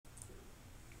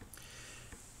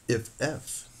If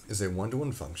f is a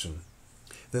one-to-one function,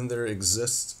 then there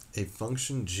exists a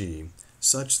function g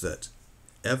such that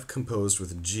f composed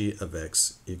with g of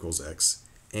x equals x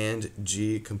and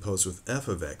g composed with f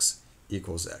of x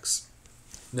equals x.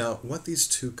 Now, what these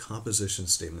two composition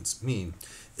statements mean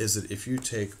is that if you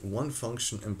take one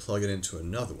function and plug it into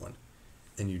another one,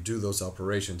 and you do those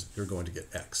operations, you're going to get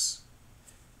x.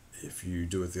 If you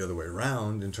do it the other way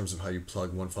around, in terms of how you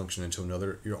plug one function into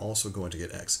another, you're also going to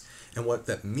get x. And what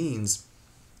that means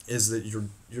is that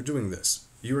you're doing this.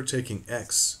 You are taking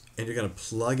x and you're going to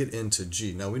plug it into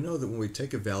g. Now we know that when we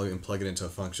take a value and plug it into a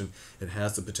function, it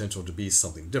has the potential to be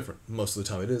something different. Most of the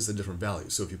time it is a different value.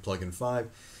 So if you plug in 5,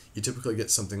 you typically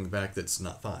get something back that's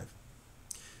not 5.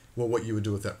 Well, what you would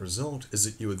do with that result is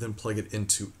that you would then plug it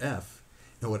into f.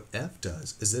 And what f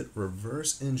does is it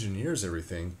reverse engineers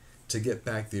everything to get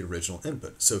back the original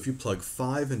input. So if you plug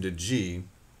 5 into g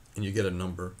and you get a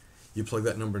number, you plug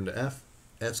that number into f,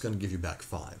 f's going to give you back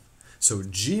 5. So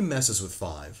g messes with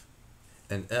 5,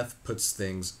 and f puts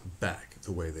things back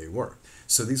the way they were.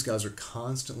 So these guys are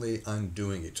constantly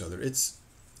undoing each other. It's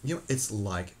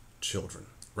like children,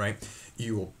 right?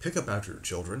 You will pick up after your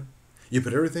children. You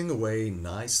put everything away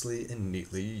nicely and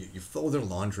neatly. You fold their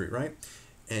laundry, right?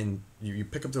 And you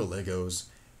pick up their Legos,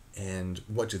 and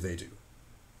what do?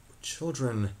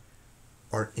 Children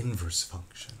are inverse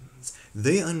functions.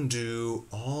 They undo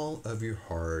all of your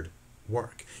hard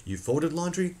work. You folded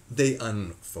laundry, they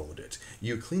unfold it.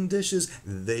 You clean dishes,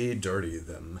 they dirty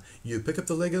them. You pick up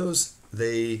the Legos,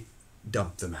 they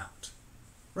dump them out.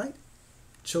 Right?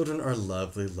 Children are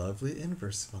lovely, lovely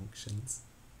inverse functions.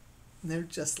 They're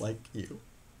just like you.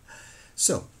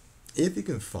 So, if you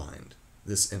can find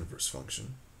this inverse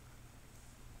function,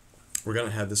 we're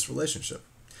going to have this relationship.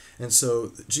 And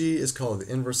so g is called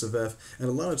the inverse of f, and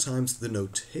a lot of times the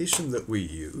notation that we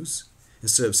use,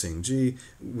 instead of saying g,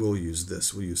 we'll use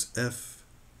this. We'll use f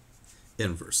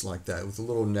inverse, like that, with a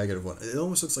little negative one. It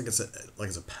almost looks like it's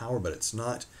a power, but it's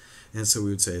not. And so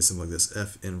we would say something like this,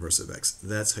 f inverse of x.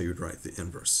 That's how you would write the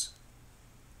inverse.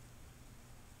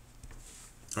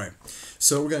 All right,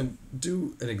 so we're going to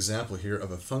do an example here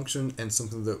of a function, and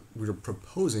something that we're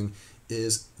proposing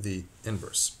is the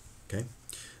inverse, okay?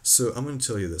 So I'm going to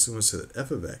tell you this. I'm going to say that f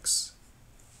of x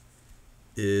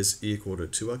is equal to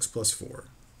 2x plus 4,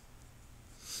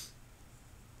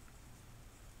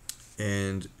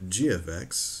 and g of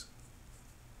x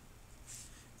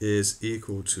is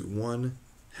equal to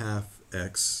 1/2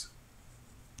 x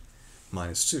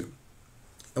minus 2.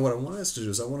 And what I want us to do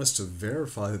is I want us to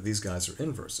verify that these guys are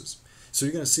inverses. So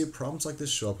you're going to see problems like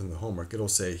this show up in the homework. It'll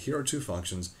say, here are two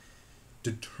functions.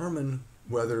 Determine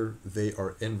whether they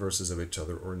are inverses of each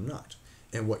other or not.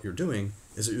 And what you're doing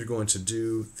is that you're going to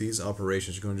do these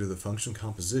operations. You're going to do the function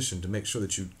composition to make sure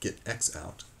that you get x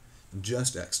out.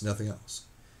 Just x, nothing else.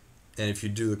 And if you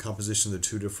do the composition the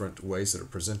two different ways that are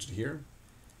presented here,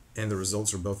 and the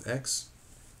results are both x,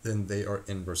 then they are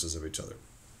inverses of each other.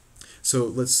 So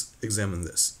let's examine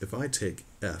this. If I take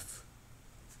f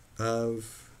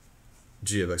of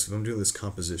g of x, if I'm doing this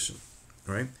composition,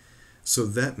 all right? So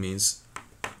that means,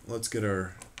 let's get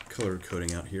our color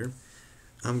coding out here.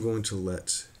 I'm going to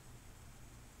let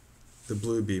the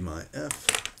blue be my f,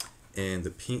 and the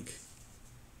pink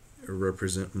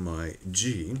represent my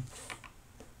g.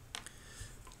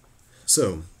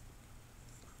 So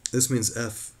this means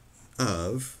f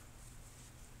of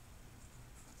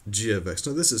g of x.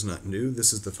 Now this is not new.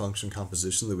 This is the function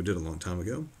composition that we did a long time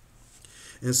ago.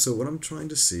 And so what I'm trying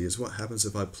to see is what happens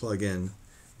if I plug in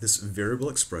this variable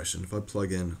expression, if I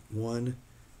plug in 1/2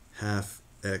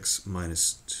 x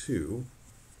minus 2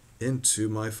 into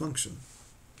my function.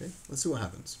 Okay, let's see what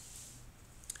happens.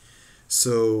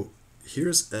 So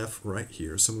here's f right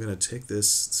here. So I'm going to take this,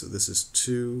 so this is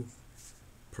 2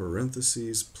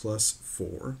 parentheses plus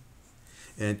 4.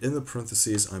 And in the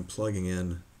parentheses, I'm plugging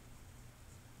in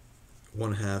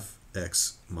 1/2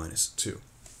 x minus 2.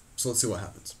 So let's see what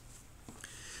happens.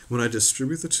 When I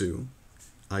distribute the 2,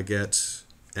 I get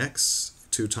x.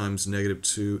 2 times negative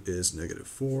 2 is negative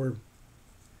 4.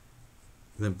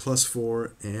 Then plus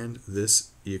 4, and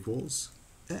this equals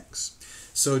x.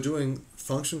 So doing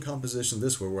function composition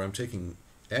this way, where I'm taking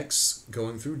x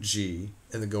going through g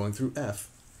and then going through f,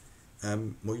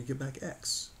 well, you get back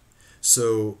x.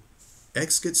 So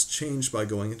x gets changed by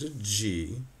going into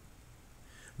g,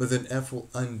 but then f will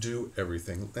undo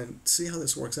everything. And see how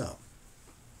this works out.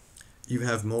 You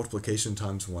have multiplication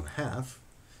times 1/2,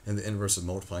 and the inverse of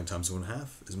multiplying times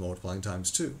 1/2 is multiplying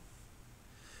times 2.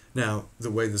 Now,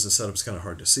 the way this is set up is kind of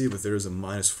hard to see, but there is a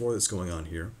minus 4 that's going on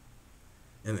here,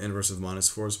 and the inverse of minus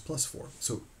 4 is plus 4.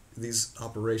 So these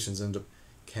operations end up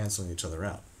canceling each other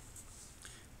out.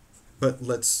 But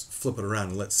let's flip it around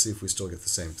and let's see if we still get the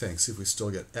same thing. See if we still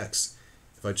get x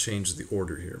if I change the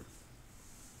order here.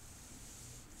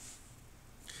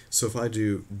 So if I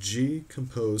do g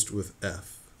composed with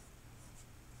f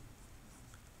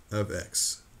of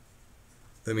x,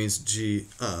 that means g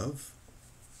of,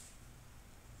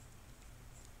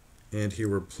 and here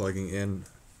we're plugging in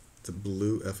the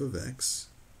blue f of x.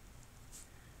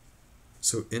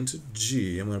 So into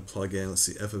g, I'm going to plug in, let's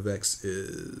see, f of x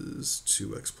is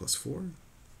 2x plus 4,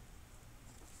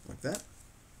 like that.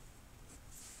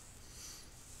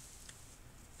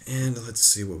 And let's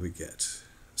see what we get.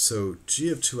 So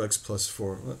g of 2x plus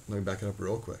 4, let me back it up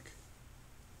real quick.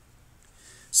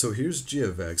 So here's g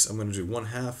of x. I'm going to do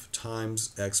 1/2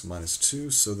 times x minus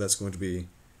 2, so that's going to be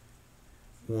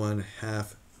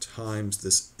 1/2 times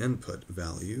this input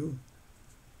value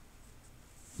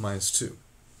minus 2.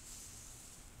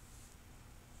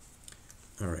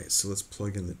 Alright, so let's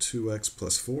plug in the 2x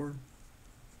plus 4.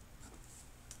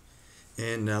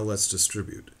 And now let's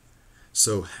distribute.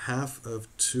 So half of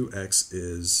 2x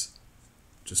is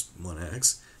just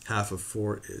 1x, half of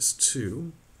 4 is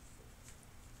 2,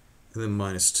 and then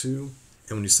minus 2.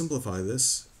 And when you simplify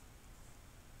this,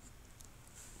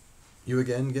 you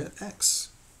again get x.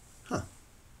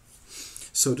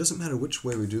 So it doesn't matter which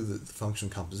way we do the function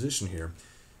composition here,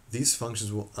 these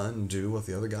functions will undo what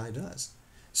the other guy does.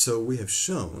 So we have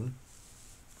shown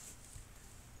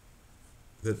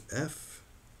that f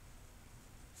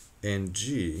and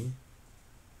g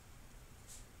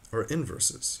are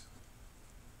inverses.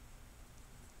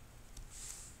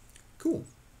 Cool.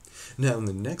 Now in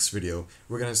the next video,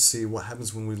 we're going to see what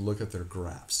happens when we look at their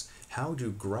graphs. How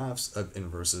do graphs of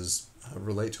inverses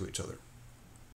relate to each other?